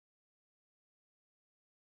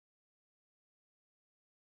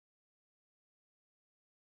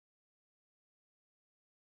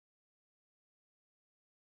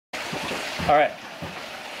Alright.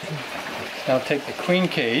 Now take the queen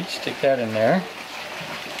cage, stick that in there.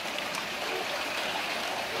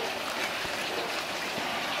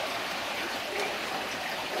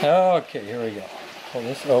 Okay, here we go. Pull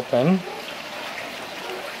this open.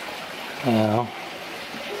 Now,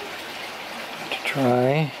 to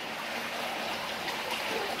try.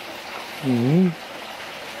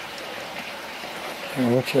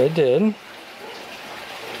 Which I did.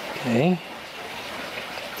 Okay.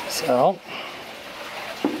 Take this out.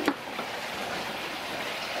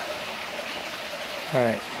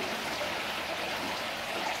 Alright.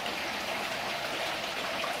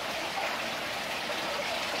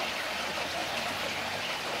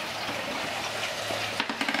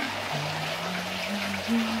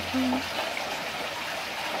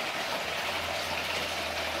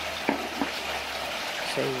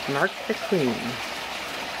 So you've marked the queen.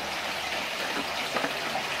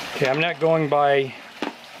 Okay, I'm not going by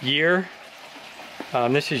year.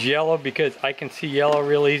 This is yellow because I can see yellow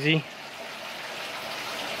real easy.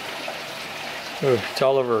 Oh, it's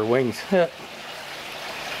all over her wings.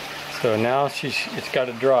 So now it's got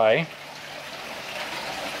to dry.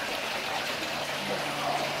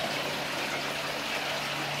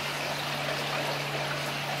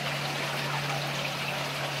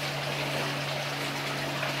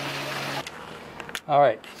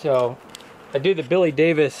 Alright, so I do the Billy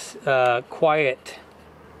Davis quiet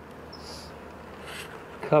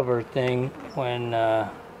cover thing when I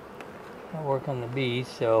work on the bees,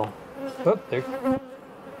 so whoop, there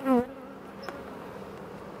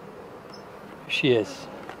she is.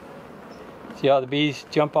 See how the bees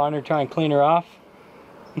jump on her, try and clean her off?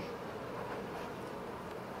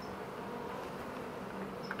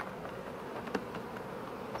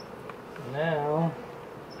 Now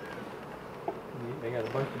I got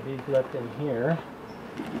a bunch of bees left in here.